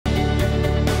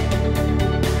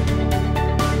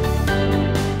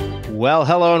Well,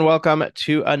 hello and welcome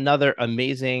to another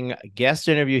amazing guest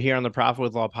interview here on the Profit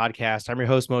with Law podcast. I'm your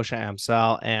host, Moshe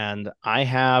Amsel, and I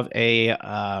have a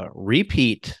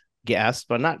repeat guest,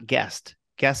 but not guest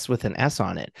with an S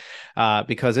on it,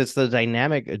 because it's the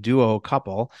dynamic duo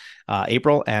couple,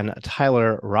 April and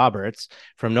Tyler Roberts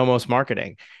from Nomos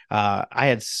Marketing. I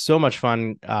had so much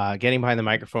fun getting behind the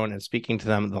microphone and speaking to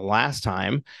them the last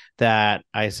time that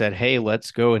I said, hey, let's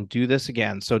go and do this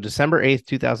again. So December 8th,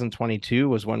 2022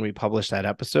 was when we published that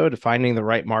episode, Finding the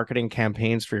Right Marketing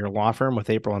Campaigns for Your Law Firm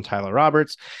with April and Tyler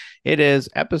Roberts. It is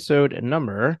episode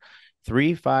number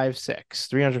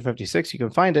 356. You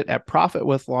can find it at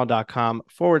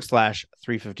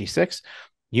profitwithlaw.com/356.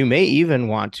 You may even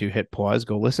want to hit pause,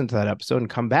 go listen to that episode, and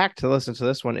come back to listen to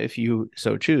this one if you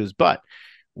so choose. But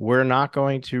we're not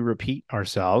going to repeat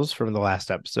ourselves from the last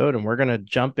episode, and we're going to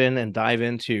jump in and dive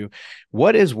into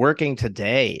what is working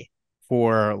today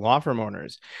for law firm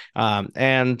owners.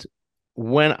 And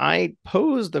when I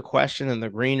posed the question in the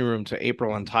green room to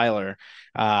April and Tyler,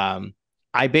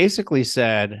 I basically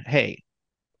said, hey,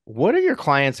 what are your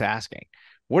clients asking?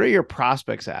 What are your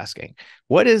prospects asking?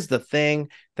 What is the thing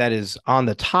that is on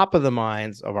the top of the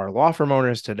minds of our law firm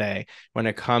owners today when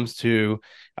it comes to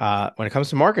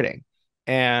marketing?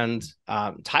 And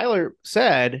Tyler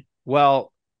said,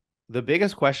 well, the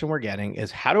biggest question we're getting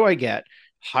is, how do I get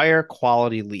higher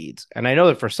quality leads? And I know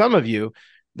that for some of you,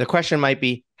 the question might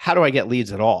be, how do I get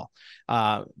leads at all?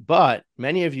 But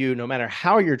many of you, no matter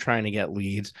how you're trying to get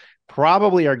leads,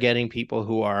 probably are getting people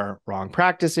who are wrong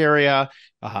practice area,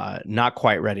 not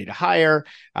quite ready to hire,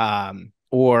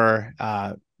 or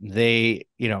they,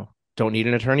 don't need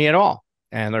an attorney at all.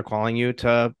 And they're calling you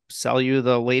to sell you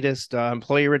the latest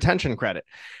employee retention credit.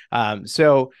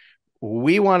 So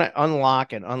we want to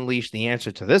unlock and unleash the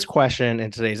answer to this question in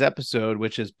today's episode,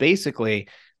 which is basically,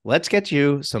 let's get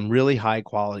you some really high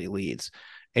quality leads.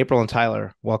 April and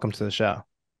Tyler, welcome to the show.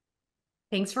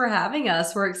 Thanks for having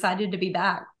us. We're excited to be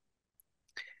back.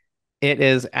 It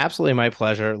is absolutely my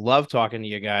pleasure. Love talking to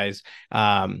you guys.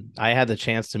 I had the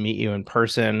chance to meet you in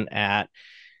person at,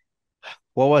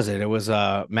 what was it? It was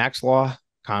a Max Law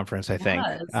conference, I think,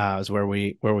 Yes. is where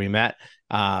we met.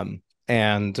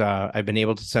 And I've been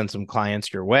able to send some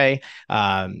clients your way.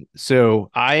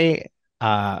 So I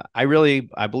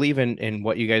believe in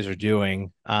what you guys are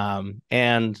doing.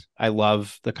 And I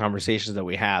love the conversations that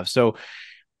we have. So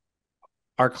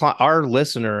our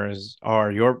listeners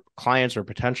are your clients or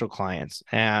potential clients,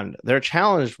 and they're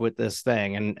challenged with this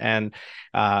thing. And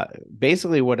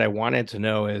basically what I wanted to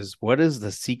know is, what is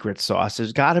the secret sauce?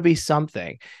 There's got to be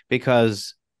something,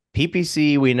 because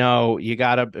PPC, we know you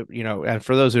got to, and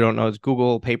for those who don't know, it's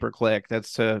Google pay-per-click.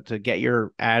 That's to get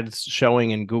your ads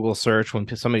showing in Google search when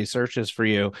somebody searches for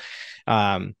you.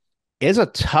 Is a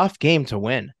tough game to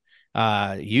win.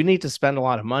 You need to spend a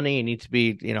lot of money. You need to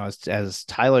be, as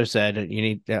Tyler said, you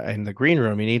need in the green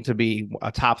room, you need to be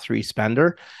a top 3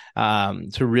 spender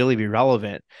to really be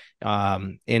relevant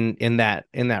in that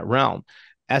realm.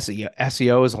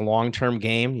 SEO is a long-term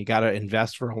game. You got to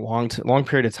invest for a long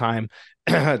period of time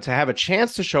to have a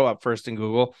chance to show up first in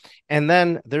Google. And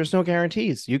then there's no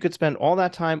guarantees. You could spend all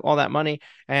that time, all that money,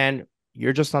 and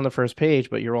you're just on the first page,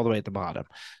 but you're all the way at the bottom.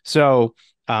 So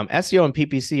SEO and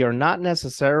PPC are not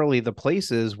necessarily the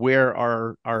places where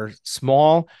our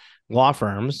small law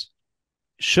firms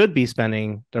should be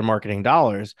spending their marketing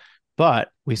dollars, but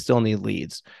we still need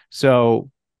leads. So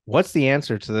what's the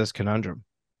answer to this conundrum?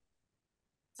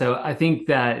 So I think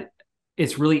that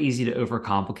it's really easy to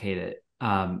overcomplicate it.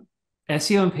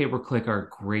 SEO and pay-per-click are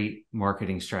great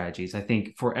marketing strategies. I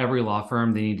think for every law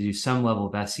firm, they need to do some level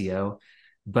of SEO,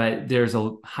 but there's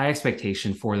a high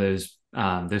expectation for those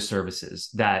services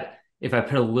that if I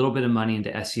put a little bit of money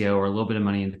into SEO or a little bit of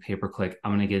money into pay-per-click,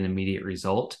 I'm going to get an immediate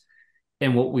result.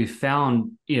 And what we've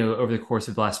found, over the course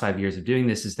of the last 5 years of doing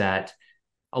this is that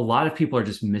a lot of people are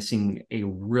just missing a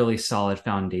really solid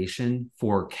foundation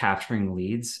for capturing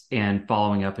leads and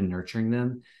following up and nurturing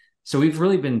them. So we've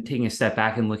really been taking a step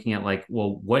back and looking at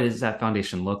what does that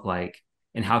foundation look like?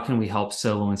 And how can we help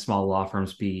solo and small law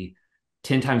firms be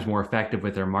 10 times more effective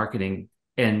with their marketing?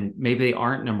 And maybe they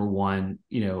aren't number one,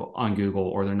 on Google,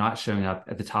 or they're not showing up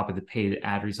at the top of the paid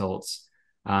ad results.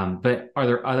 But are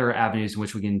there other avenues in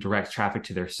which we can direct traffic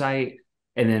to their site?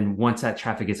 And then once that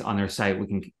traffic gets on their site, we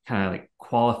can kind of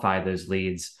qualify those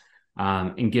leads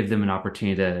and give them an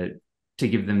opportunity to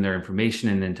give them their information,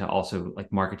 and then to also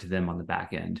market to them on the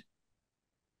back end.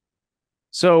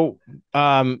 So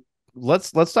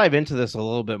let's dive into this a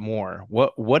little bit more.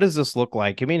 What does this look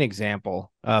like? Give me an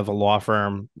example of a law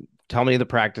firm. Tell me the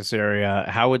practice area.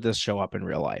 How would this show up in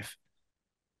real life?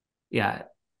 Yeah.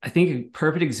 I think a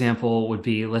perfect example would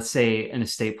be, let's say, an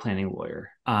estate planning lawyer,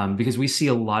 because we see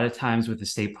a lot of times with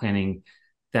estate planning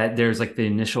that there's like the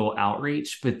initial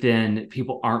outreach, but then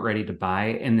people aren't ready to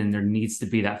buy, and then there needs to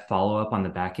be that follow up on the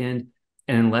back end.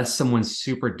 And unless someone's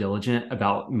super diligent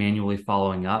about manually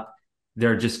following up,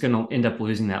 they're just going to end up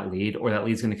losing that lead, or that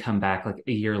lead's going to come back like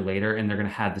a year later, and they're going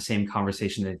to have the same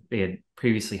conversation that they had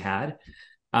previously had.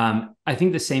 I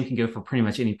think the same can go for pretty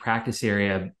much any practice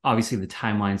area. Obviously, the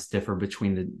timelines differ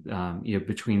between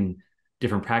between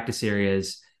different practice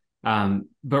areas. But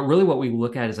really, what we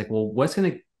look at is like, well, what's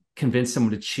going to convince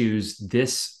someone to choose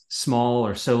this small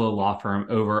or solo law firm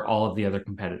over all of the other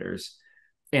competitors?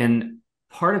 And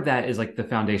part of that is like the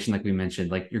foundation, like we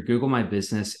mentioned, like your Google My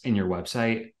Business and your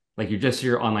website, like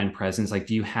your online presence. Like,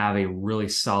 do you have a really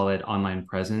solid online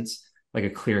presence, like a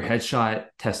clear headshot,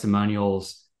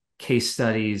 testimonials, case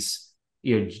studies,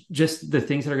 just the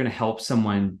things that are going to help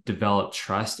someone develop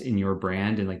trust in your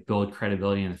brand and like build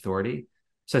credibility and authority.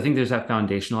 So I think there's that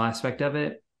foundational aspect of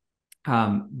it.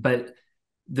 But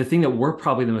the thing that we're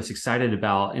probably the most excited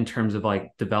about in terms of like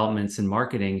developments in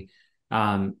marketing,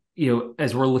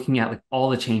 as we're looking at like all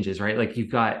the changes, right? Like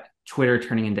you've got Twitter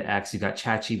turning into X, you've got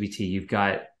ChatGPT, you've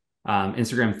got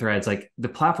Instagram threads. Like the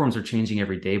platforms are changing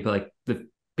every day, but like the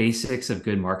basics of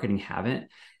good marketing haven't.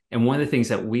 And one of the things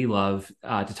that we love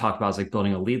to talk about is like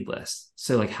building a lead list.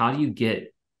 So like, how do you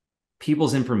get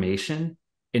people's information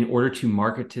in order to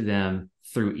market to them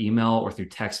through email or through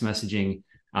text messaging,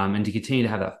 and to continue to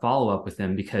have that follow up with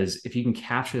them? Because if you can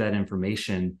capture that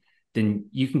information, then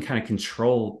you can kind of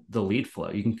control the lead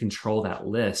flow. You can control that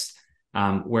list.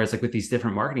 Whereas like with these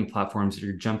different marketing platforms,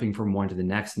 you're jumping from one to the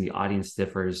next and the audience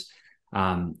differs.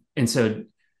 And so,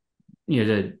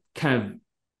 to kind of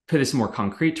put this in more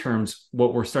concrete terms,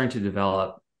 what we're starting to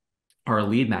develop are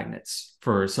lead magnets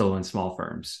for solo and small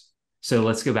firms. So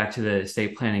let's go back to the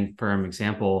estate planning firm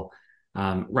example.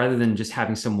 Rather than just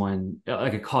having someone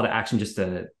like a call to action just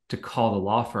to call the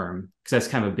law firm, because that's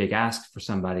kind of a big ask for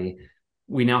somebody,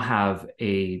 we now have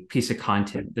a piece of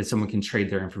content that someone can trade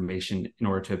their information in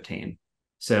order to obtain.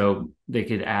 So they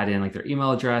could add in like their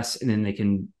email address, and then they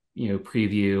can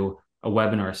preview a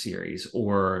webinar series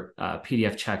or a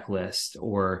PDF checklist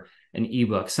or an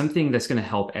ebook, something that's going to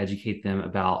help educate them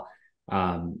about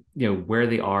where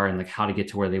they are and like how to get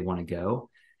to where they want to go.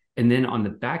 And then on the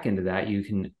back end of that, you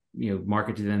can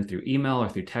market to them through email or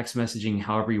through text messaging,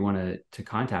 however you want to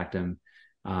contact them.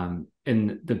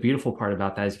 And the beautiful part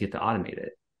about that is you get to automate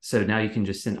it. So now you can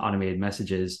just send automated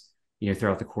messages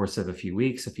throughout the course of a few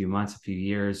weeks, a few months, a few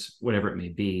years, whatever it may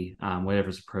be,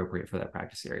 whatever's appropriate for that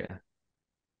practice area.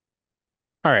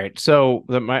 All right. So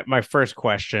my first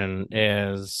question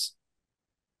is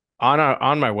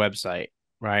on my website,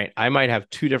 right? I might have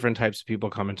two different types of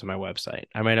people come into my website.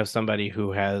 I might have somebody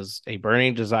who has a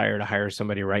burning desire to hire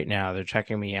somebody right now. They're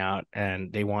checking me out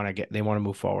and they want to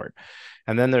move forward.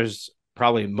 And then there's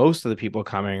probably most of the people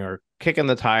coming are kicking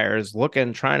the tires,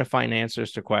 looking, trying to find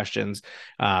answers to questions.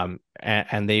 And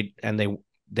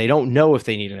they don't know if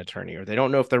they need an attorney, or they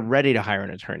don't know if they're ready to hire an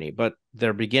attorney, but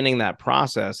they're beginning that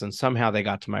process and somehow they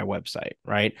got to my website,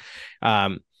 right?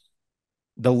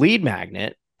 The lead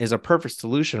magnet is a perfect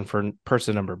solution for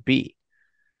person number B.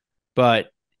 But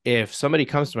if somebody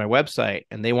comes to my website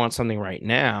and they want something right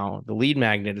now, the lead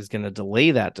magnet is going to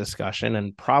delay that discussion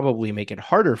and probably make it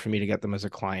harder for me to get them as a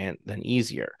client than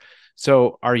easier.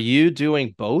 So are you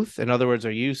doing both? In other words,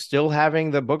 are you still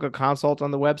having the book a consult on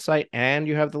the website and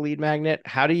you have the lead magnet?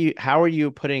 How are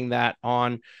you putting that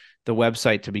on the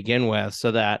website to begin with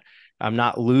so that I'm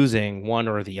not losing one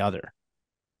or the other?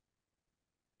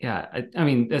 Yeah, I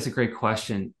mean, that's a great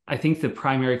question. I think the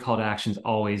primary call to action is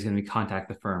always going to be contact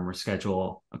the firm or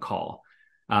schedule a call,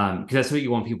 because that's what you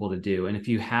want people to do. And if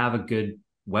you have a good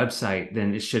website,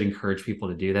 then it should encourage people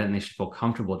to do that, and they should feel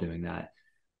comfortable doing that.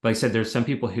 Like I said, there's some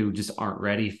people who just aren't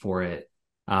ready for it.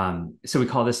 So we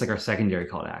call this like our secondary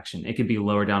call to action. It could be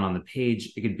lower down on the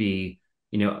page. It could be,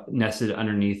 nested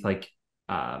underneath like,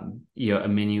 a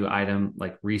menu item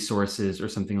like resources or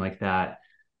something like that.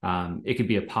 It could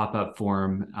be a pop-up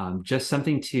form, just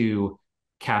something to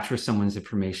capture someone's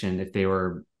information if they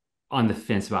were on the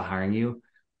fence about hiring you.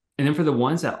 And then for the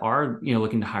ones that are,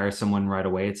 looking to hire someone right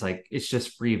away, it's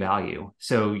just free value.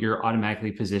 So you're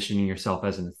automatically positioning yourself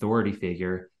as an authority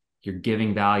figure. You're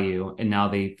giving value, and now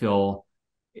they feel,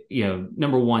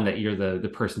 number one, that you're the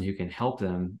person who can help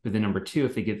them. But then number two,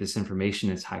 if they get this information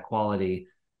that's high quality,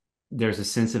 there's a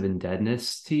sense of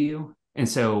indebtedness to you. And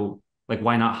so like,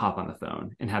 why not hop on the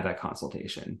phone and have that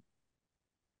consultation?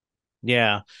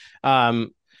 Yeah.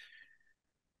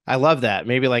 I love that.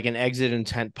 Maybe like an exit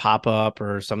intent pop up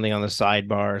or something on the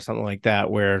sidebar or something like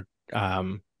that, where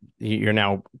you're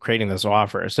now creating this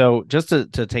offer. So just to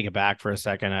take it back for a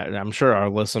second, I'm sure our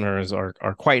listeners are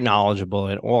quite knowledgeable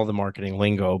in all the marketing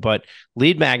lingo, but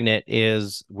lead magnet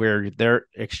is where there's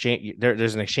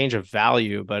an exchange of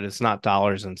value, but it's not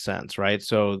dollars and cents, right?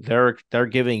 So they're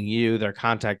giving you their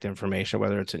contact information,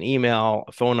 whether it's an email,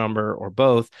 a phone number, or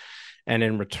both. And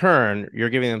in return, you're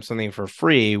giving them something for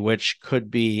free, which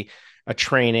could be a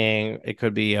training, it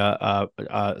could be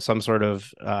some sort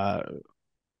of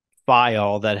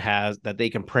file that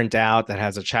they can print out that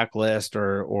has a checklist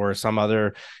or some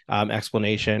other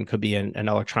explanation. Could be an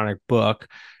electronic book,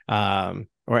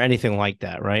 or anything like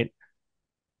that, right?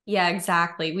 Yeah,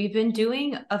 exactly. We've been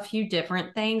doing a few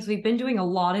different things. We've been doing a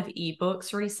lot of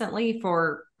ebooks recently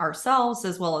for ourselves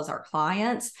as well as our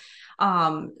clients.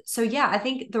 So yeah, I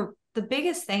think the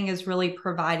biggest thing is really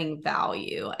providing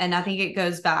value. And I think it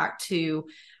goes back to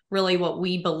really what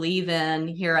we believe in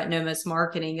here at Nomos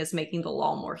Marketing is making the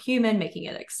law more human, making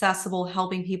it accessible,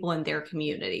 helping people in their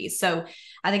community. So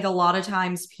I think a lot of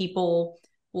times people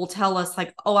will tell us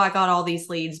like, oh, I got all these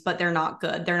leads, but they're not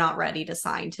good. They're not ready to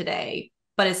sign today.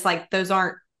 But it's like those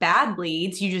aren't bad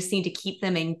leads. You just need to keep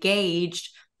them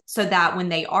engaged so that when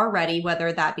they are ready,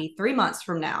 whether that be 3 months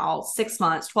from now, 6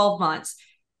 months, 12 months,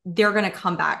 they're going to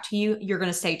come back to you. You're going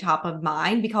to stay top of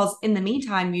mind because in the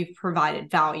meantime, you've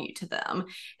provided value to them.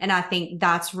 And I think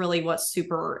that's really what's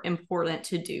super important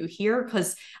to do here.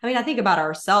 Because I mean, I think about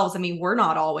ourselves. I mean, we're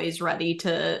not always ready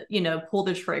to, pull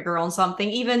the trigger on something,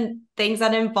 even things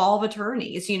that involve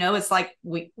attorneys. It's like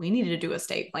we need to do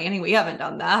estate planning. We haven't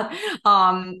done that.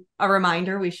 A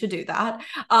reminder, we should do that.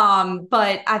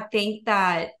 But I think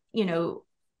that,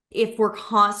 if we're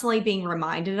constantly being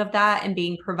reminded of that and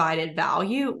being provided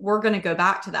value, we're going to go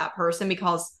back to that person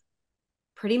because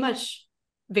pretty much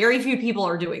very few people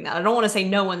are doing that. I don't want to say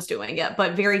no one's doing it,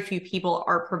 but very few people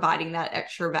are providing that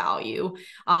extra value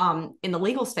in the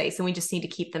legal space. And we just need to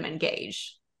keep them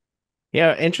engaged.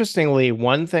 Yeah, interestingly,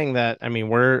 one thing that I mean,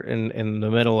 we're in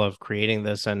the middle of creating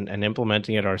this and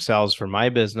implementing it ourselves for my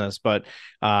business, but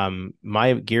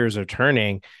my gears are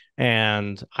turning,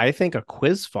 and I think a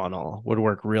quiz funnel would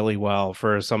work really well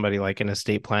for somebody like an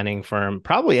estate planning firm,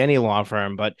 probably any law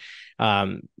firm, but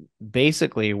um,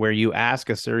 basically where you ask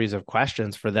a series of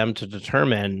questions for them to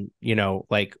determine,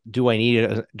 like, do I need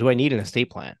an estate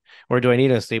plan, or do I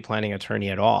need an estate planning attorney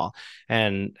at all?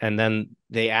 And then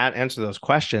they answer those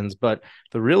questions. But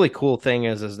the really cool thing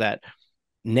is that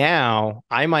now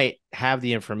I might have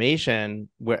the information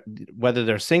whether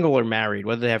they're single or married,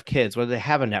 whether they have kids, whether they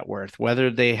have a net worth, whether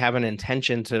they have an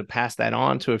intention to pass that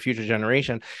on to a future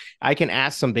generation. I can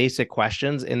ask some basic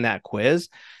questions in that quiz,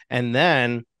 and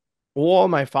then all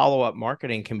my follow-up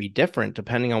marketing can be different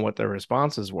depending on what their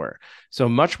responses were. So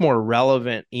much more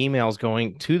relevant emails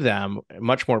going to them,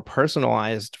 much more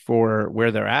personalized for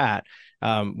where they're at,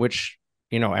 which,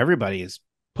 everybody is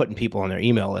putting people on their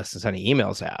email list and sending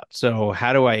emails out. So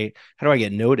how do I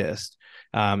get noticed?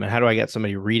 And how do I get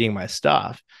somebody reading my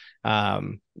stuff?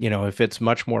 If it's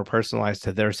much more personalized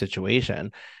to their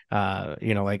situation,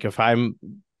 like if I'm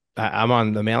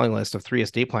on the mailing list of 3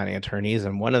 estate planning attorneys,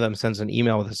 and one of them sends an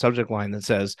email with a subject line that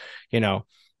says,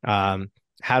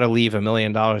 how to leave $1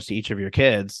 million to each of your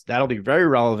kids. That'll be very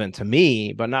relevant to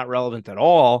me, but not relevant at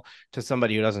all to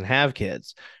somebody who doesn't have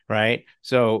kids, right?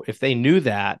 So if they knew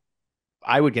that,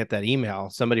 I would get that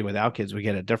email. Somebody without kids would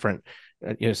get a different,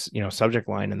 subject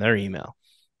line in their email.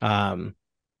 Um,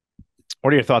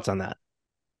 what are your thoughts on that?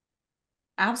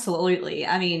 Absolutely.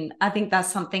 I mean, I think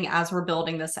that's something as we're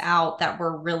building this out that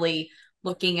we're really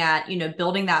looking at,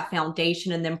 building that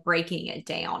foundation and then breaking it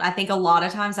down. I think a lot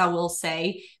of times I will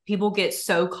say people get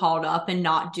so caught up in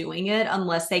not doing it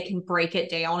unless they can break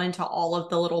it down into all of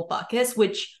the little buckets,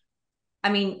 which I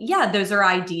mean, yeah, those are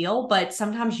ideal, but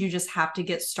sometimes you just have to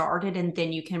get started and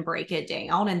then you can break it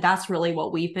down. And that's really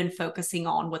what we've been focusing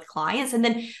on with clients. And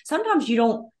then sometimes you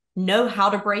don't know how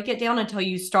to break it down until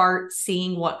you start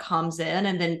seeing what comes in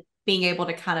and then being able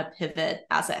to kind of pivot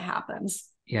as it happens.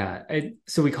 Yeah.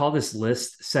 So we call this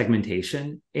list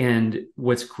segmentation. And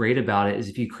what's great about it is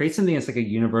if you create something that's like a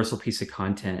universal piece of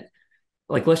content,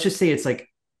 like let's just say it's like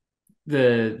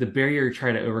the barrier you're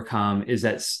trying to overcome is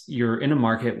that you're in a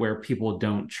market where people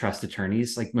don't trust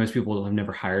attorneys. Like most people have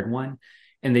never hired one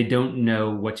and they don't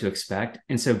know what to expect.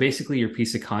 And so basically your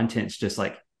piece of content is just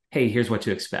like, hey, here's what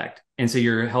to expect. And so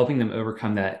you're helping them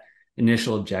overcome that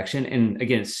initial objection. And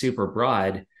again, it's super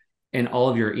broad. And all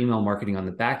of your email marketing on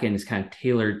the back end is kind of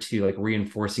tailored to like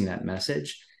reinforcing that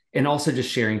message and also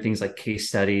just sharing things like case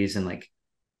studies and like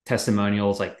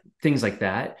testimonials, like things like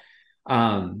that.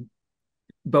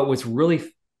 But what's really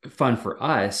fun for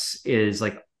us is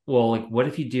like, well, like what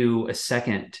if you do a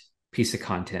second piece of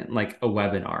content, like a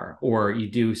webinar, or you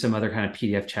do some other kind of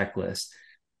PDF checklist.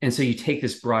 And so you take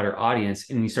this broader audience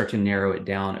and you start to narrow it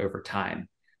down over time.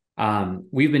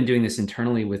 We've been doing this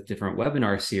internally with different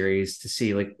webinar series to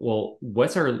see like, well,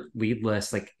 what's our lead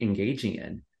list like engaging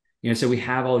in? So we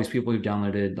have all these people who've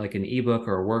downloaded like an ebook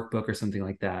or a workbook or something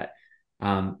like that.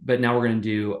 But now we're going to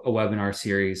do a webinar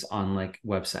series on like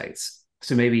websites.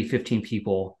 So maybe 15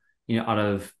 people, out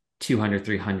of 200,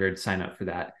 300 sign up for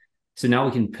that. So now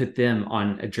we can put them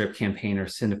on a drip campaign or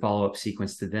send a follow-up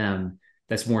sequence to them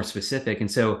that's more specific. And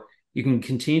so you can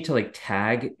continue to like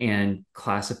tag and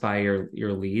classify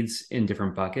your leads in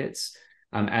different buckets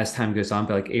as time goes on.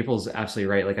 But like April's absolutely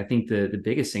right. Like I think the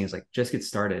biggest thing is like just get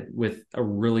started with a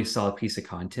really solid piece of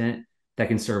content that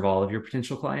can serve all of your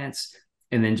potential clients,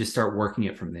 and then just start working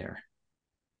it from there.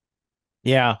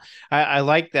 Yeah, I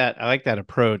like that. I like that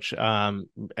approach.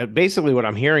 Basically, what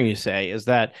I'm hearing you say is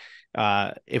that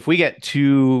if we get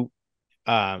too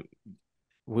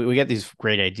we get these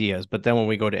great ideas, but then when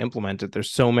we go to implement it, there's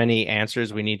so many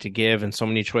answers we need to give and so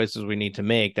many choices we need to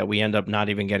make that we end up not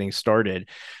even getting started.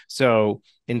 So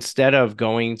instead of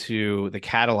going to the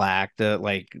Cadillac, the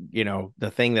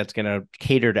thing that's going to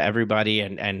cater to everybody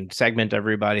and segment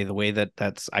everybody the way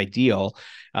that's ideal,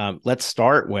 let's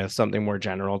start with something more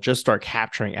general. Just start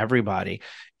capturing everybody,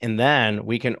 and then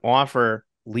we can offer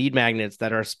lead magnets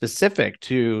that are specific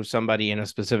to somebody in a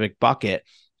specific bucket.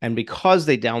 And because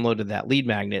they downloaded that lead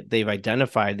magnet,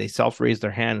 they self-raised their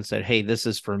hand and said, hey, this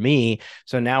is for me.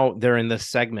 So now they're in this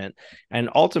segment. And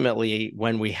ultimately,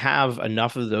 when we have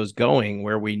enough of those going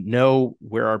where we know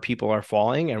where our people are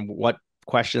falling and what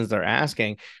questions they're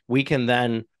asking, we can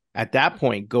then at that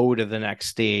point go to the next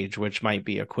stage, which might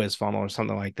be a quiz funnel or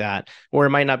something like that, or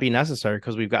it might not be necessary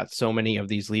because we've got so many of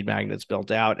these lead magnets built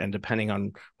out, and depending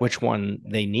on which one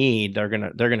they need, they're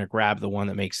gonna grab the one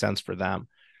that makes sense for them.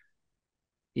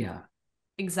 Yeah.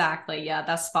 Exactly. Yeah,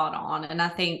 that's spot on. And I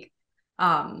think,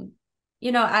 um,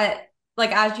 I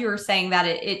like as you were saying that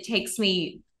it takes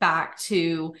me back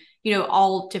to,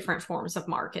 all different forms of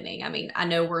marketing. I mean, I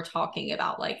know we're talking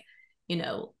about like,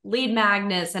 lead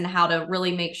magnets and how to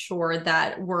really make sure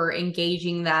that we're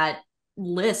engaging that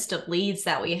list of leads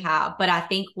that we have. But I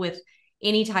think with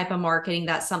any type of marketing,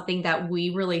 that's something that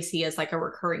we really see as like a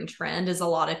recurring trend is a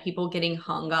lot of people getting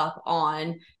hung up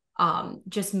on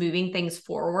just moving things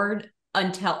forward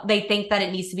until they think that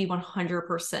it needs to be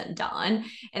 100% done.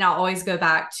 And I always go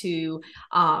back to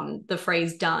the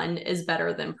phrase done is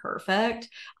better than perfect.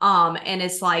 And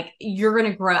it's like, you're going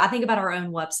to grow. I think about our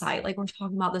own website. Like we're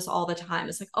talking about this all the time.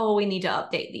 It's like, oh, we need to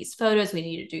update these photos. We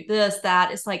need to do this,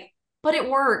 that. It's like, but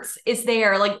it works. It's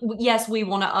there. Like, yes, we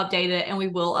want to update it and we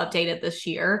will update it this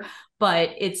year.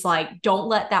 But it's like, don't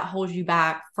let that hold you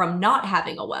back from not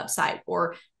having a website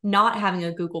or not having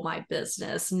a Google My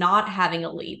Business, not having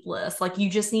a lead list. Like you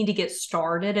just need to get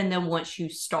started. And then once you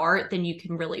start, then you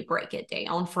can really break it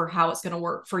down for how it's going to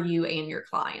work for you and your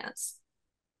clients.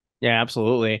 Yeah,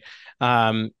 absolutely.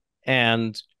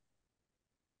 And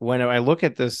when I look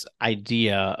at this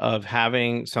idea of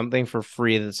having something for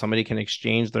free that somebody can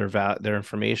exchange their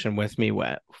information with me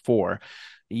for,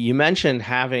 you mentioned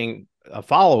having a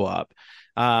follow up.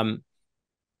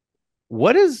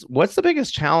 What's the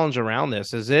biggest challenge around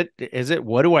this? Is it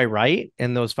what do I write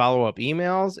in those follow-up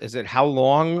emails? Is it how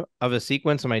long of a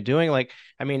sequence am I doing? Like,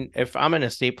 I mean, if I'm in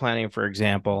estate planning, for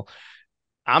example,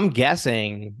 I'm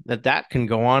guessing that can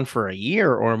go on for a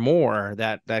year or more,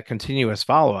 that continuous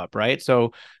follow-up, right?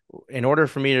 So in order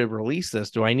for me to release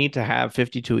this, do I need to have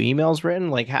 52 emails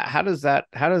written? Like how does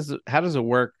it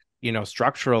work,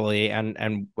 structurally,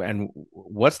 and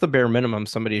what's the bare minimum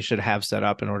somebody should have set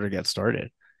up in order to get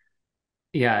started?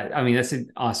 Yeah, I mean, that's an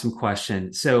awesome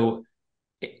question. So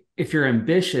if you're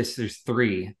ambitious, there's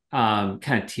three kind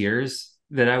of tiers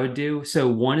that I would do. So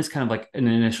one is kind of like an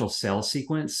initial sales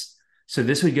sequence. So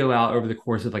this would go out over the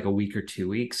course of like a week or 2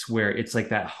 weeks, where it's like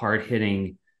that hard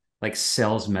hitting like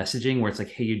sales messaging where it's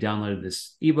like, hey, you downloaded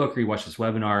this ebook or you watched this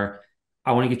webinar.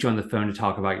 I want to get you on the phone to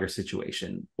talk about your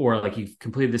situation. Or like you've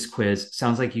completed this quiz.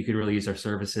 Sounds like you could really use our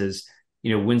services.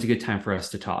 When's a good time for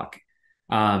us to talk?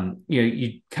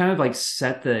 You kind of like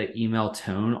set the email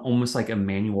tone almost like a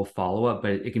manual follow-up,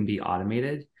 but it can be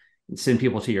automated. Send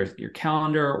people to your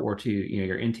calendar or to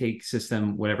your intake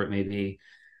system, whatever it may be.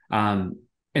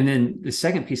 And then the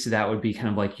second piece of that would be kind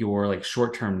of like your like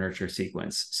short-term nurture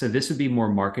sequence. So this would be more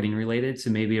marketing related. So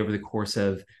maybe over the course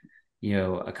of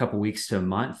a couple weeks to a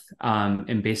month.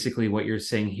 And basically what you're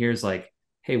saying here is like,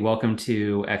 hey, welcome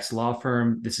to X law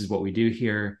firm. This is what we do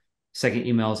here. Second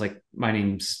email is like, my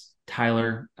name's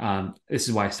Tyler. This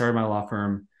is why I started my law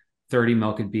firm. Third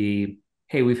email could be,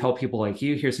 hey, we've helped people like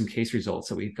you. Here's some case results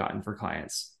that we've gotten for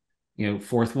clients.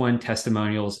 fourth one,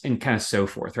 testimonials, and kind of so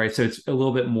forth, right? So it's a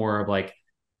little bit more of like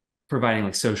providing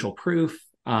like social proof,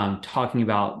 talking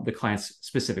about the client's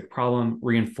specific problem,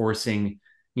 reinforcing,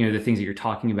 the things that you're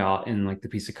talking about and like the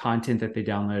piece of content that they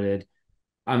downloaded.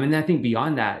 And I think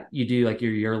beyond that, you do like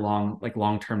your year-long, like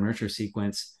long-term nurture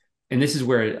sequence. And this is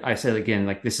where I said again,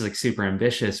 like this is like super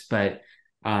ambitious, but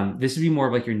this would be more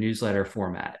of like your newsletter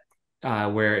format,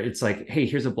 where it's like, hey,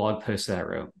 here's a blog post that I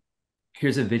wrote.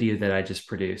 Here's a video that I just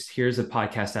produced. Here's a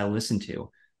podcast I listened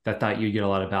to that I thought you'd get a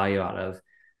lot of value out of.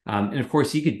 And of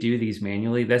course, you could do these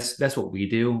manually. That's what we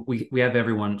do. We have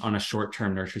everyone on a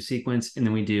short-term nurture sequence, and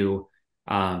then we do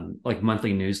like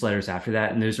monthly newsletters after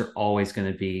that. And those are always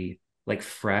going to be like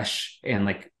fresh and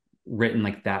like written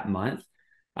like that month.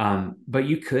 But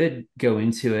you could go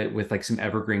into it with like some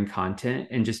evergreen content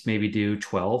and just maybe do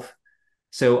 12.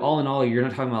 So all in all, you're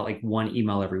not talking about like one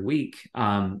email every week,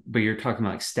 but you're talking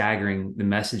about like staggering the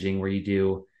messaging where you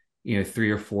do,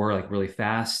 3 or 4 like really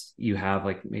fast. You have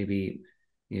like maybe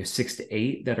 6 to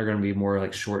 8 that are going to be more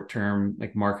like short term,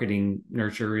 like marketing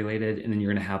nurture related, and then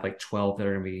you're going to have like 12 that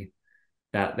are going to be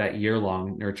that year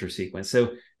long nurture sequence.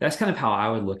 So that's kind of how I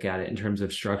would look at it in terms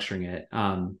of structuring it.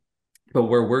 But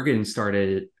where we're getting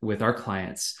started with our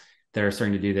clients that are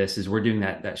starting to do this is we're doing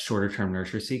that shorter term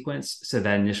nurture sequence. So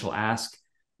that initial ask,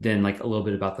 then like a little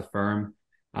bit about the firm.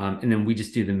 And then we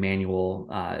just do the manual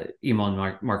email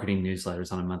and marketing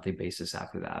newsletters on a monthly basis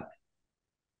after that.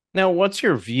 Now, what's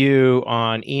your view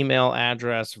on email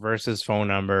address versus phone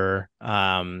number?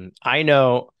 I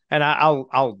know, and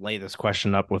I'll lay this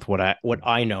question up with what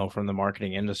I know from the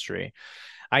marketing industry.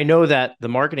 I know that the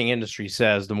marketing industry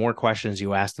says the more questions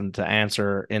you ask them to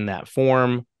answer in that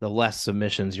form, the less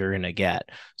submissions you're going to get.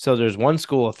 So there's one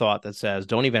school of thought that says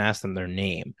don't even ask them their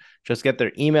name, just get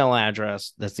their email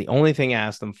address. That's the only thing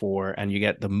ask them for, and you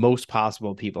get the most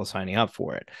possible people signing up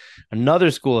for it.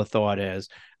 Another school of thought is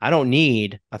I don't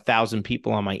need 1,000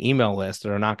 people on my email list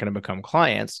that are not going to become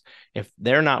clients. If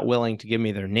they're not willing to give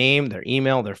me their name, their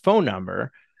email, their phone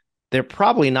number, they're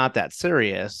probably not that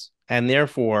serious, and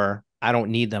therefore I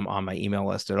don't need them on my email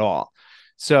list at all.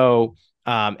 So,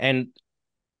 and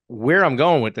where I'm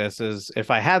going with this is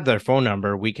if I had their phone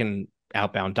number, we can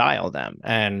outbound dial them.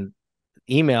 And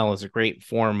email is a great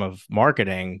form of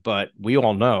marketing, but we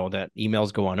all know that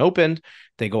emails go unopened,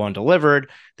 they go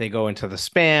undelivered, they go into the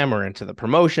spam or into the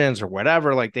promotions or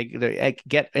whatever. Like they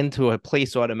get into a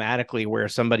place automatically where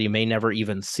somebody may never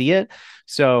even see it.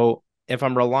 So if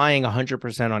I'm relying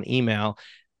 100% on email,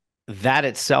 that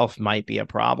itself might be a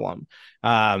problem.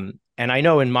 And I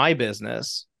know in my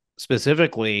business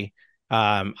specifically,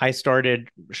 I started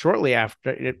shortly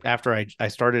after I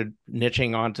started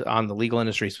niching on the legal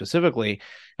industry specifically.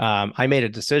 I made a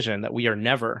decision that we are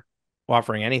never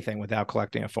offering anything without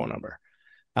collecting a phone number,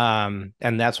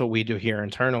 and that's what we do here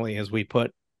internally. Is we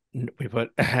put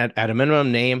at a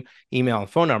minimum name, email, and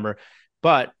phone number,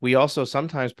 but we also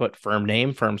sometimes put firm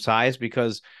name, firm size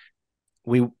because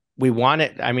we we want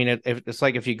it. I mean, it's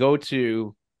like if you go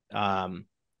to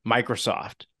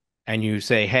Microsoft and you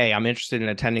say, "Hey, I'm interested in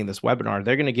attending this webinar,"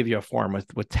 they're going to give you a form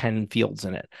with 10 fields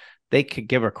in it. They could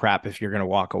give a crap if you're going to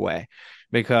walk away,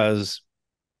 because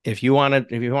if you want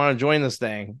to join this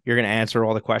thing, you're going to answer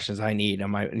all the questions I need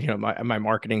and my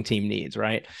marketing team needs,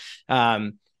 right?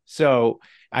 So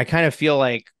I kind of feel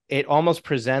like it almost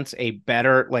presents a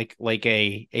better, like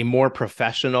a more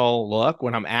professional look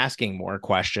when I'm asking more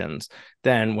questions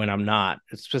than when I'm not,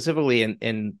 specifically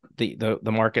in the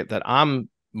market that I'm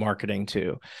marketing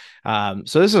to.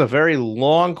 So this is a very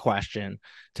long question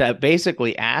to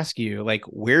basically ask you, like,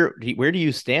 where do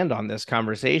you stand on this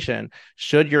conversation?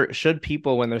 Should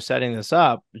people, when they're setting this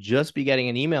up, just be getting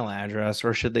an email address,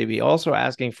 or should they be also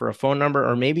asking for a phone number,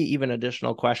 or maybe even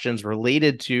additional questions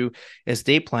related to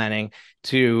estate planning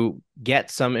to get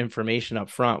some information up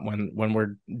front when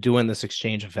we're doing this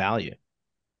exchange of value?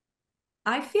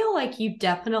 I feel like you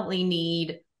definitely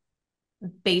need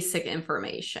basic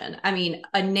information. I mean,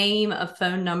 a name, a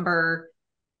phone number,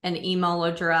 an email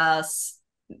address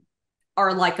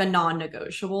are like a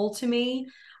non-negotiable to me.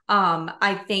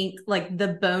 I think like the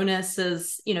bonus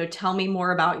is, tell me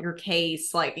more about your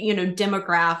case, like,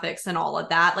 demographics and all of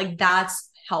that. Like that's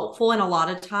helpful. And a lot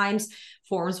of times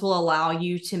forms will allow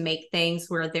you to make things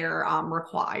where they're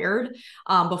required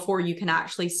before you can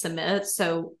actually submit.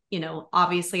 So,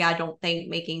 obviously I don't think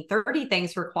making 30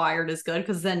 things required is good,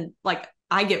 because then like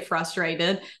I get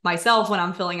frustrated myself when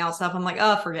I'm filling out stuff. I'm like,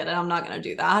 oh, forget it. I'm not going to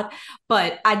do that.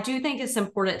 But I do think it's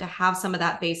important to have some of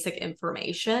that basic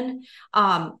information.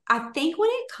 I think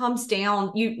when it comes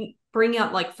down, you bring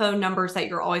up like phone numbers that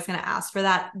you're always going to ask for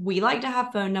that. We like to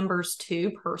have phone numbers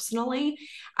too, personally.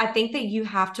 I think that you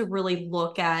have to really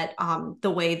look at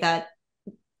the way that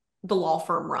the law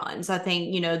firm runs. I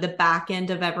think, the back end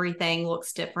of everything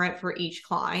looks different for each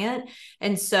client.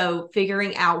 And so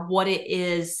figuring out what it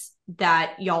is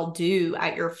that y'all do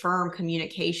at your firm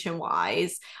communication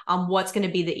wise, what's going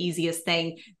to be the easiest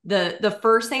thing. The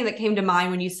first thing that came to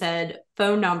mind when you said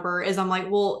phone number is I'm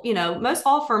like, well, most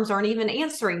law firms aren't even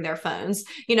answering their phones.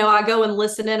 I go and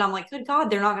listen in, I'm like, good God,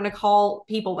 they're not going to call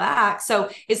people back. So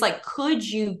it's like, could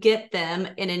you get them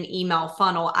in an email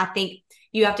funnel? I think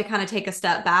you have to kind of take a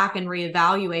step back and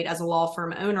reevaluate as a law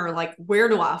firm owner, like, where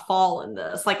do I fall in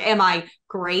this? Like, am I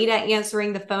great at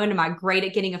answering the phone? Am I great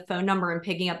at getting a phone number and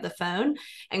picking up the phone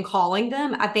and calling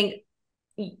them? I think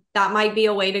that might be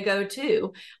a way to go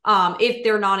too, if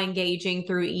they're not engaging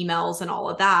through emails and all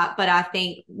of that. But I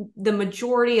think the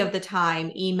majority of the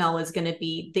time, email is going to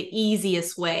be the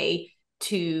easiest way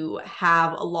to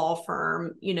have a law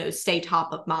firm, stay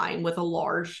top of mind with a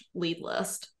large lead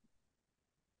list.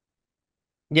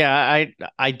 Yeah,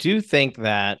 I do think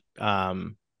that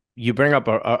you bring up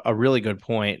a really good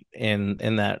point in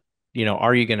that,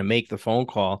 are you going to make the phone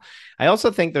call? I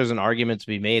also think there's an argument to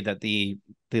be made that the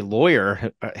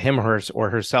lawyer, him or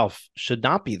herself, should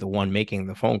not be the one making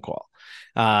the phone call.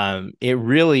 It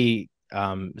really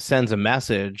sends a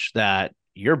message that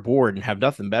you're bored and have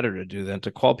nothing better to do than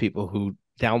to call people who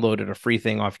downloaded a free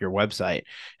thing off your website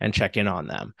and check in on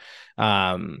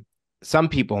them. Some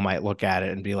people might look at it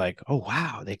and be like, oh,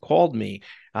 wow, they called me.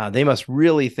 They must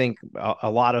really think a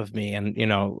lot of me. And,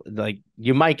 like,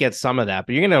 you might get some of that,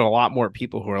 but you're going to get a lot more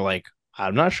people who are like,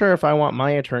 I'm not sure if I want my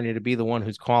attorney to be the one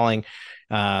who's calling,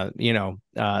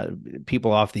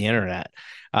 people off the internet.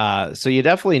 So you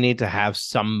definitely need to have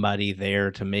somebody there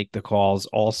to make the calls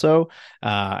also.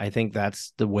 I think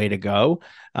that's the way to go.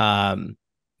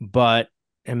 But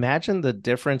imagine the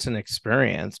difference in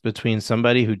experience between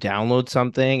somebody who downloads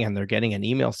something and they're getting an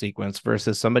email sequence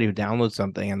versus somebody who downloads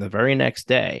something and the very next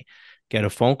day get a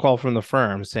phone call from the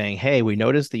firm saying, hey, we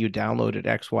noticed that you downloaded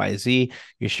XYZ.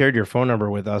 You shared your phone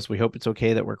number with us. We hope it's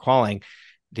okay that we're calling.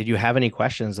 Did you have any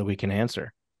questions that we can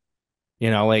answer?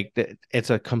 Like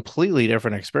it's a completely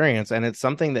different experience, and it's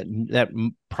something that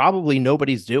probably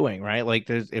nobody's doing, right? Like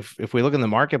if we look in the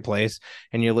marketplace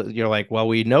and you're like, well,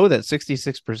 we know that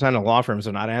 66% of law firms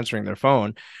are not answering their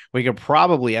phone. We could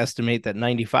probably estimate that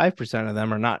 95% of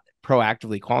them are not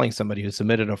proactively calling somebody who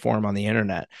submitted a form on the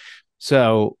internet.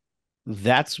 So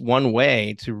that's one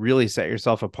way to really set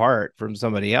yourself apart from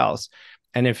somebody else.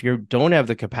 And if you don't have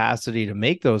the capacity to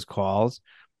make those calls,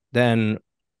 then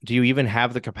do you even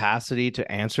have the capacity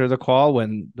to answer the call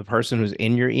when the person who's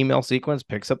in your email sequence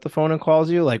picks up the phone and calls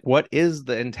you? Like, what is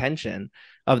the intention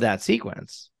of that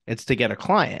sequence? It's to get a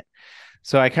client.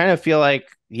 So I kind of feel like,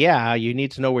 yeah, you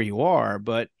need to know where you are,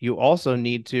 but you also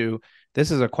need to, this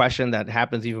is a question that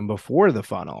happens even before the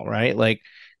funnel, right? Like,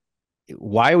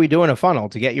 why are we doing a funnel?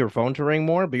 To get your phone to ring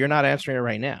more, but you're not answering it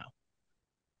right now.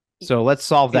 So let's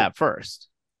solve that first.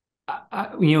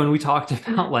 When we talked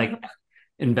about like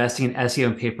investing in SEO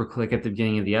and pay-per-click at the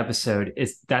beginning of the episode,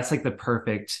 that's like the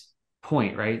perfect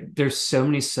point, right? There's so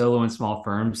many solo and small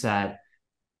firms that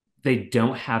they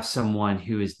don't have someone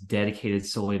who is dedicated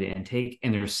solely to intake,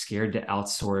 and they're scared to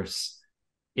outsource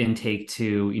intake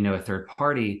to, a third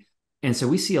party. And so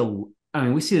we see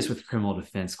this with criminal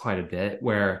defense quite a bit,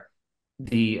 where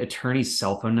the attorney's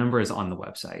cell phone number is on the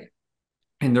website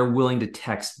and they're willing to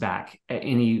text back at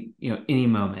any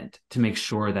moment to make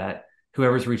sure that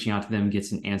whoever's reaching out to them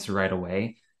gets an answer right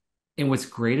away. And what's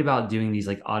great about doing these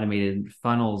like automated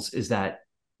funnels is that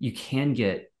you can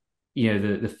get,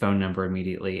 the phone number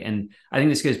immediately. And I think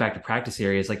this goes back to practice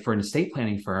areas. Like for an estate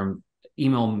planning firm,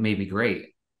 email may be great.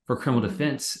 For criminal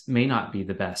defense, may not be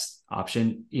the best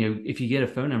option. If you get a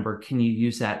phone number, can you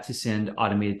use that to send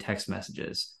automated text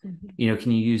messages? Mm-hmm.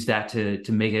 Can you use that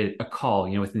to make a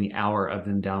call, within the hour of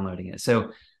them downloading it?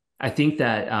 So I think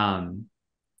that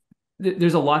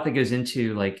there's a lot that goes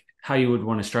into like how you would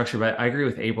want to structure, but I agree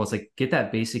with April. It's like, get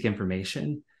that basic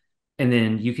information and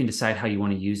then you can decide how you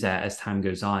want to use that as time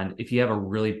goes on. If you have a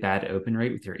really bad open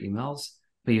rate with your emails,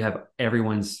 but you have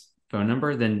everyone's phone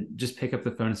number, then just pick up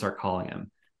the phone and start calling them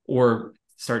or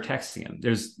start texting them.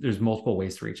 There's multiple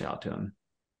ways to reach out to them.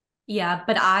 Yeah,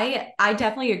 but I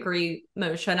definitely agree,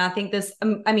 Moshe. And I think this,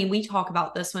 we talk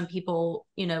about this when people,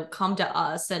 come to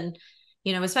us and,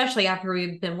 especially after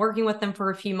we've been working with them for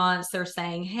a few months, they're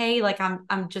saying, hey, like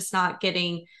I'm just not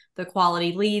getting the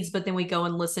quality leads, but then we go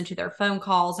and listen to their phone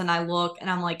calls, and I look and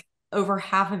I'm like, over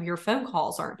half of your phone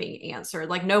calls aren't being answered.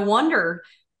 Like, no wonder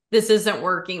this isn't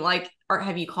working. Like, or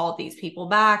have you called these people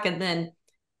back? And then,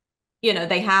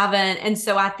 they haven't. And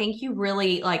so I think you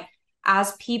really, like,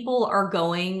 as people are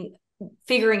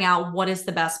figuring out what is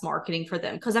the best marketing for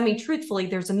them. Cause I mean, truthfully,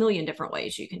 there's a million different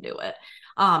ways you can do it.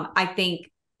 I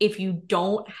think if you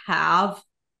don't have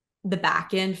the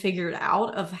back end figured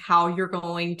out of how you're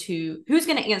who's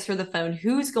going to answer the phone,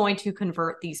 who's going to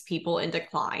convert these people into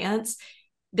clients,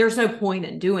 there's no point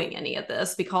in doing any of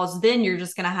this, because then you're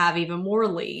just going to have even more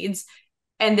leads,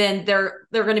 and then they're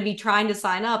going to be trying to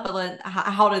sign up, but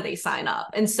how do they sign up?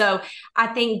 And so I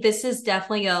think this is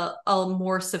definitely a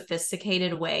more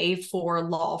sophisticated way for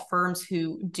law firms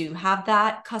who do have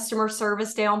that customer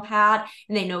service down pat,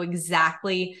 and they know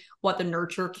exactly what the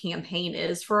nurture campaign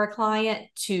is for a client,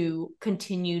 to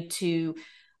continue to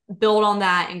build on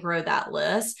that and grow that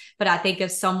list. But I think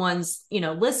if someone's,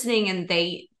 listening and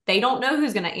they don't know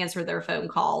who's going to answer their phone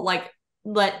call,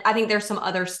 I think there's some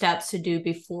other steps to do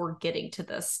before getting to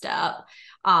this step,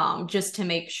 just to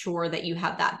make sure that you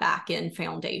have that back end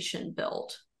foundation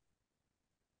built.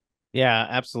 Yeah,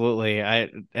 absolutely.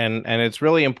 And it's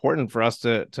really important for us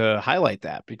to highlight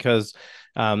that, because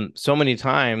so many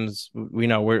times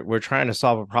we're trying to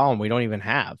solve a problem we don't even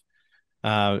have.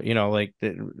 I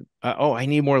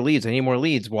need more leads. I need more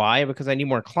leads. Why? Because I need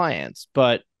more clients.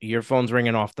 But your phone's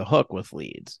ringing off the hook with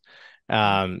leads.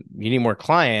 You need more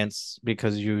clients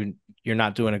because you're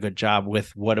not doing a good job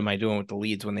with what am I doing with the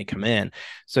leads when they come in.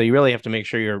 So you really have to make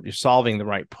sure you're solving the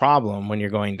right problem when you're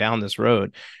going down this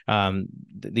road.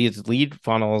 These lead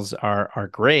funnels are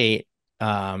great.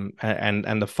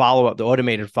 And the follow-up, the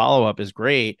automated follow-up is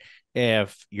great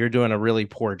if you're doing a really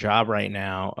poor job right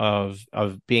now of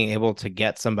being able to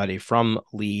get somebody from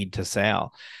lead to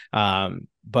sale.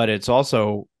 But it's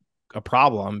also a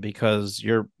problem because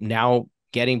you're now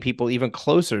getting people even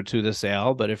closer to the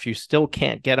sale. But if you still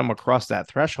can't get them across that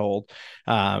threshold,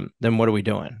 then what are we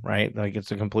doing, right? Like,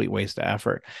 it's a complete waste of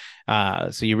effort.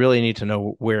 So you really need to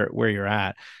know where you're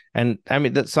at. And I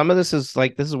mean, that some of this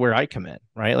is where I come in,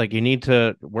 right? Like, you need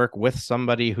to work with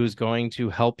somebody who's going to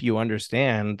help you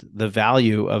understand the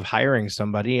value of hiring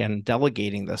somebody and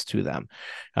delegating this to them.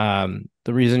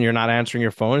 The reason you're not answering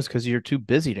your phone is because you're too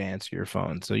busy to answer your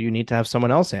phone. So you need to have someone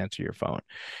else answer your phone.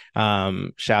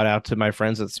 Shout out to my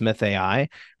friends at Smith AI,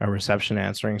 a reception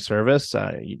answering service.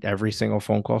 Every single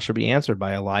phone call should be answered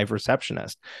by a live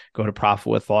receptionist. Go to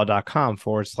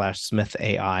profitwithlaw.com/Smith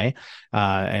AI,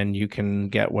 and you can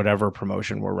get whatever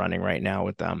promotion we're running right now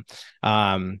with them,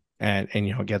 and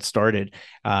get started.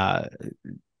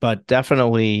 But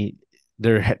definitely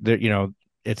there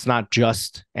it's not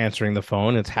just answering the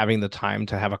phone. It's having the time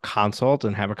to have a consult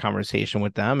and have a conversation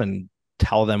with them and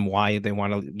tell them why they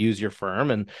want to use your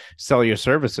firm and sell your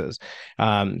services.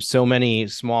 So many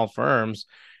small firms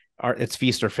it's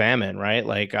feast or famine, right?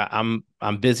 Like, I'm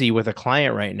busy with a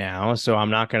client right now, so I'm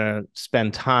not going to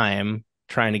spend time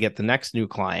trying to get the next new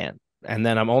client. And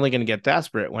then I'm only going to get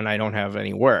desperate when I don't have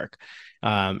any work.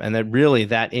 And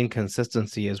that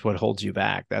inconsistency is what holds you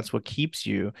back. That's what keeps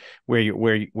you where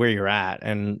you're at.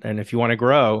 And if you want to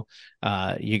grow,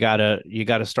 you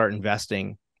gotta start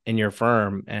investing in your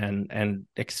firm and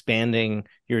expanding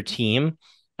your team,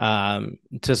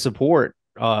 to support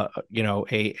a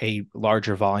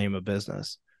larger volume of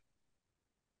business.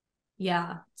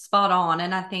 Yeah, spot on.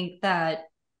 And I think that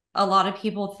a lot of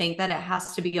people think that it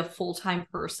has to be a full-time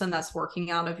person that's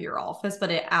working out of your office, but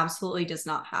it absolutely does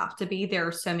not have to be. There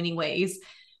are so many ways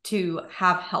to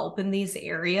have help in these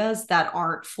areas that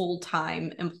aren't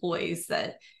full-time employees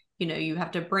that, you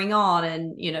have to bring on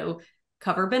and,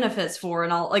 cover benefits for,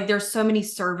 and all. Like, there's so many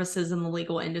services in the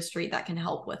legal industry that can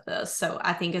help with this. So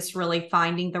I think it's really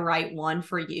finding the right one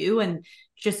for you and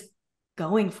just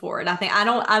going for it.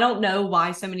 I don't know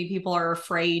why so many people are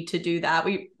afraid to do that.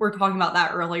 We were talking about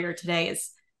that earlier today.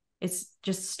 It's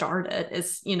just started.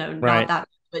 It's, not Right. that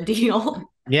big of a deal.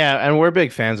 Yeah, and we're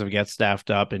big fans of Get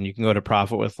Staffed Up, and you can go to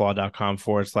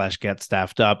profitwithlaw.com/get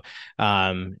staffed up,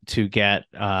 to get,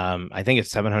 I think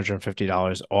it's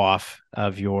 $750 off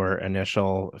of your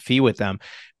initial fee with them.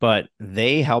 But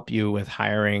they help you with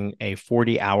hiring a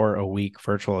 40-hour-a-week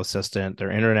virtual assistant.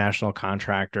 They're international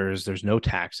contractors. There's no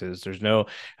taxes. There's no,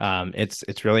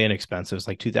 it's really inexpensive. It's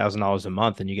like $2,000 a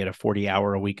month, and you get a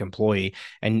 40-hour-a-week employee,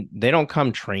 and they don't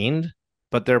come trained.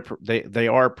 but they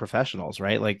are professionals,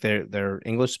 right? Like they're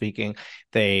English speaking.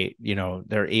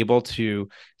 They're able to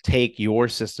take your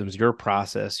systems, your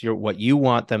process, your what you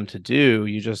want them to do.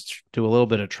 You just do a little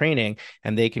bit of training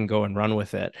and they can go and run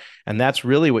with it. And that's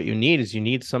really what you need, is you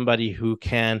need somebody who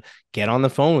can get on the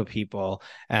phone with people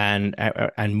and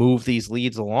move these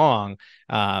leads along,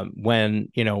 when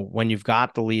you've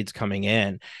got the leads coming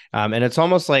in. And it's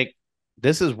almost like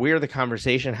this is where the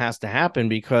conversation has to happen,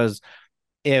 because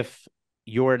if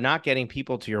you're not getting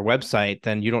people to your website,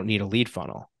 then you don't need a lead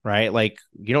funnel, right? Like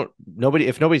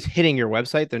if nobody's hitting your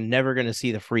website, they're never going to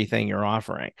see the free thing you're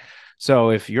offering.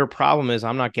 So if your problem is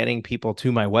I'm not getting people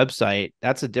to my website,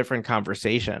 that's a different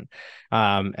conversation.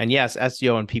 And yes,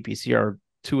 SEO and PPC are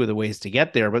two of the ways to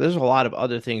get there, but there's a lot of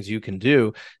other things you can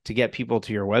do to get people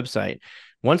to your website.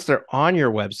 Once they're on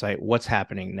your website, what's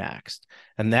happening next?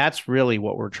 And that's really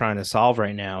what we're trying to solve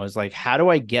right now, is like, how do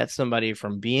I get somebody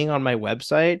from being on my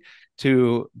website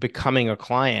to becoming a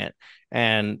client?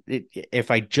 And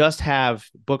if I just have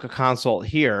book a consult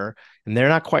here and they're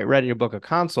not quite ready to book a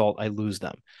consult, I lose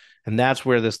them. And that's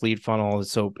where this lead funnel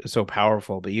is so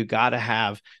powerful. But you got to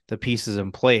have the pieces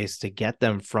in place to get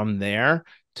them from there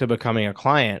to becoming a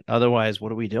client. Otherwise,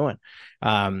 what are we doing?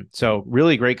 So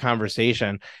really great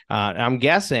conversation. I'm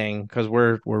guessing, because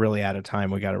we're really out of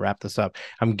time, we got to wrap this up.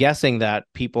 I'm guessing that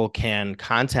people can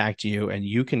contact you and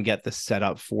you can get this set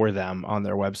up for them on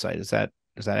their website. Is that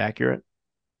accurate?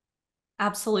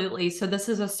 Absolutely. So this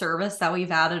is a service that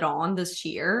we've added on this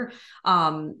year.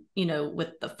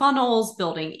 With the funnels,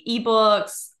 building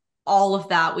ebooks, all of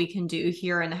that we can do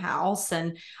here in house.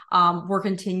 And we're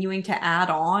continuing to add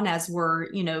on as we're,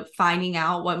 finding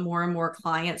out what more and more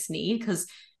clients need. Because,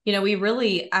 we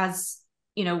really, as,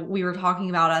 we were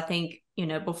talking about, I think,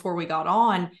 before we got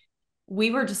on, we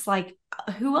were just like,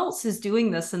 who else is doing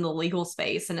this in the legal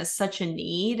space? And it's such a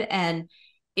need. And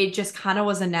it just kind of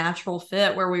was a natural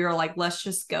fit where we were like, let's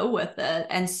just go with it.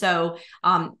 And so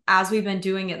as we've been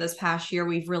doing it this past year,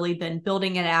 we've really been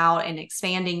building it out and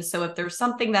expanding. So if there's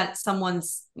something that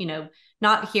someone's,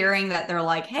 not hearing, that they're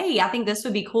like, hey, I think this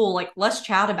would be cool, like, let's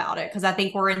chat about it. Because I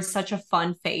think we're in such a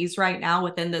fun phase right now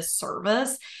within this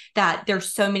service that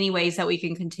there's so many ways that we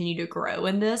can continue to grow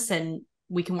in this, and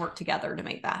we can work together to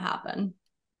make that happen.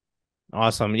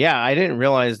 Awesome. Yeah, I didn't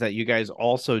realize that you guys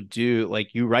also do,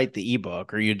 like, you write the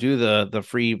ebook or you do the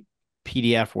free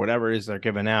PDF, whatever it is they're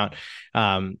giving out.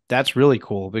 That's really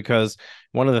cool, because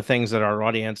one of the things that our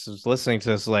audience is listening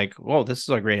to is like, whoa, this is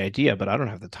a great idea, but I don't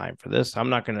have the time for this. I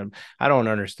don't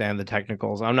understand the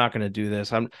technicals. I'm not gonna do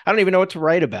this. I don't even know what to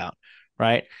write about.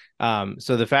 Right.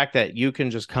 So the fact that you can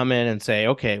just come in and say,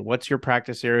 okay, what's your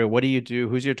practice area? What do you do?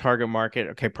 Who's your target market?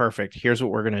 Okay, perfect. Here's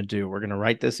what we're going to do. We're going to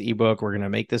write this ebook. We're going to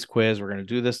make this quiz. We're going to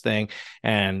do this thing,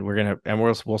 and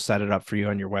we'll set it up for you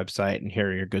on your website. And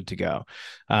here you're good to go.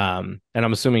 And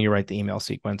I'm assuming you write the email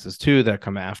sequences too that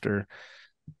come after.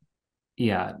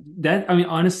 Yeah,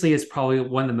 honestly, it's probably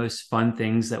one of the most fun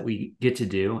things that we get to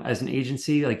do as an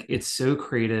agency. Like, it's so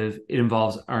creative. It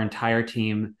involves our entire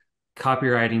team: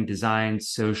 copywriting, design,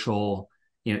 social,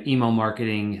 email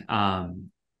marketing.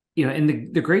 And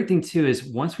the great thing too is,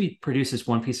 once we produce this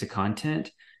one piece of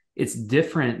content, it's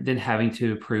different than having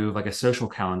to approve like a social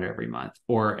calendar every month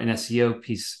or an SEO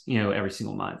piece, every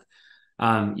single month.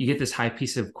 You get this high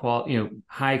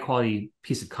quality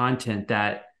piece of content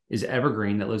that is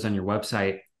evergreen, that lives on your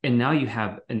website. And now you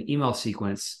have an email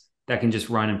sequence that can just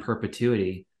run in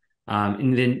perpetuity.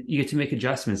 And then you get to make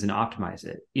adjustments and optimize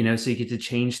it, so you get to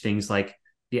change things like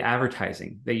the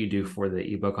advertising that you do for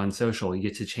the ebook on social. You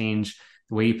get to change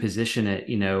the way you position it,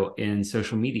 in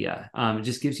social media. It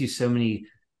just gives you so many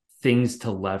things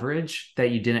to leverage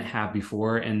that you didn't have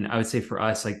before. And I would say for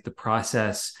us, like, the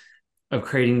process of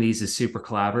creating these is super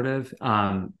collaborative.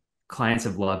 Clients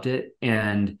have loved it.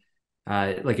 And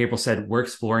like April said, we're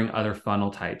exploring other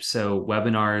funnel types. So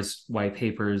webinars, white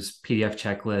papers, PDF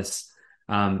checklists.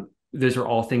 Those are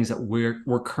all things that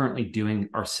we're currently doing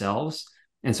ourselves.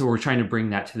 And so we're trying to bring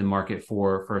that to the market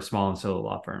for small and solo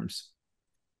law firms.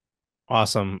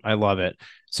 Awesome. I love it.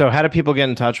 So how do people get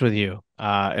in touch with you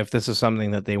if this is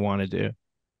something that they want to do?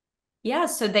 Yeah,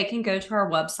 so they can go to our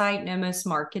website,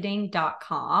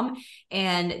 nomosmarketing.com,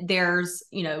 and there's,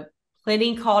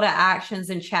 plenty call to actions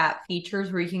and chat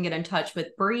features where you can get in touch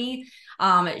with Bree.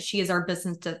 She is our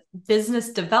business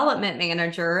development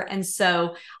manager. And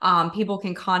so people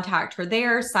can contact her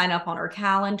there, sign up on her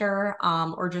calendar,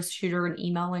 or just shoot her an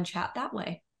email and chat that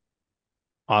way.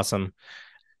 Awesome.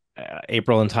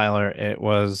 April and Tyler, it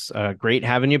was great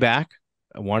having you back.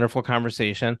 A wonderful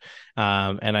conversation.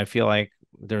 And I feel like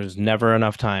there's never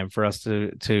enough time for us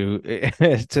to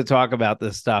to talk about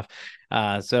this stuff.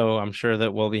 So I'm sure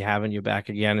that we'll be having you back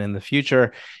again in the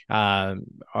future. Uh,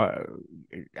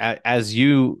 as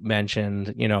you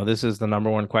mentioned, this is the number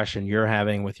one question you're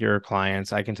having with your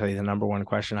clients. I can tell you the number one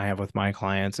question I have with my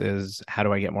clients is, how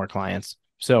do I get more clients?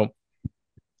 So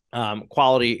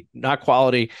quality, not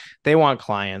quality. They want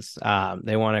clients.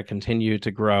 They want to continue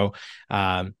to grow.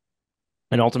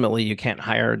 And ultimately, you can't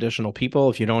hire additional people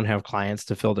if you don't have clients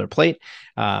to fill their plate.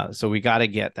 So we got to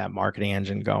get that marketing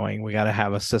engine going. We got to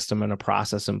have a system and a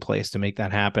process in place to make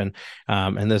that happen.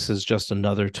 And this is just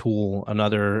another tool,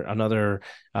 another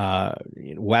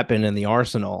weapon in the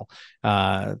arsenal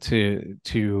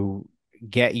to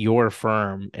get your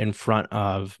firm in front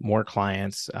of more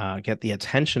clients, get the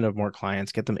attention of more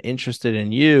clients, get them interested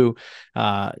in you,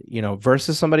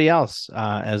 versus somebody else.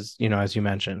 As you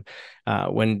mentioned,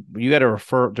 when you get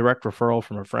a direct referral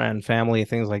from a friend, family,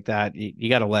 things like that, you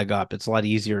got a leg up. It's a lot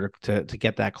easier to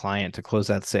get that client, to close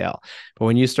that sale. But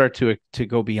when you start to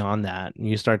go beyond that, and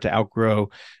you start to outgrow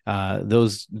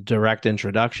those direct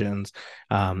introductions,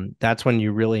 that's when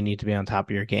you really need to be on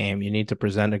top of your game. You need to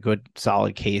present a good,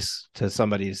 solid case to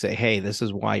somebody to say, hey, this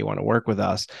is why you want to work with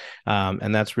us.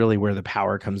 And that's really where the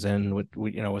power comes in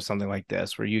with something like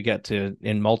this, where you get to,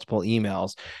 in multiple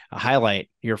emails, highlight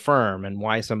your firm and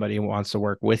why somebody wants to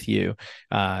work with you,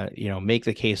 make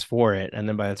the case for it. And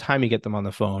then by the time you get them on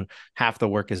the phone, half the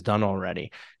work is done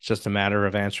already. It's just a matter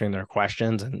of answering their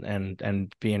questions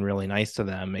and being really nice to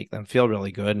them, make them feel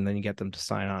really good, and then you get them to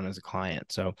sign on as a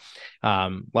client. So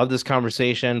love this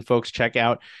conversation. Folks, check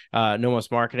out Nomos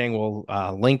Marketing. We'll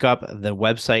link up the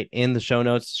website in the show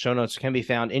notes. Show notes can be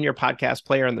found in your podcast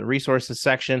player, in the resources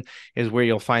section is where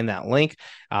you'll find that link,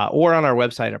 or on our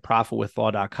website at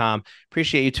profitwithlaw.com.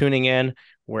 Appreciate you tuning in.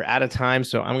 We're out of time,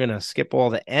 so I'm going to skip all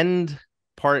the endings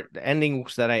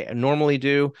that I normally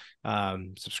do.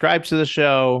 Subscribe to the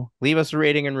show, leave us a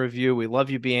rating and review. We love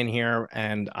you being here,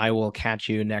 and I will catch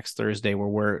you next Thursday, where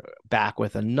we're back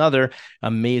with another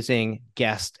amazing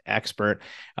guest expert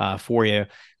for you.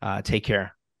 Take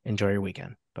care. Enjoy your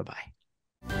weekend. Bye-bye.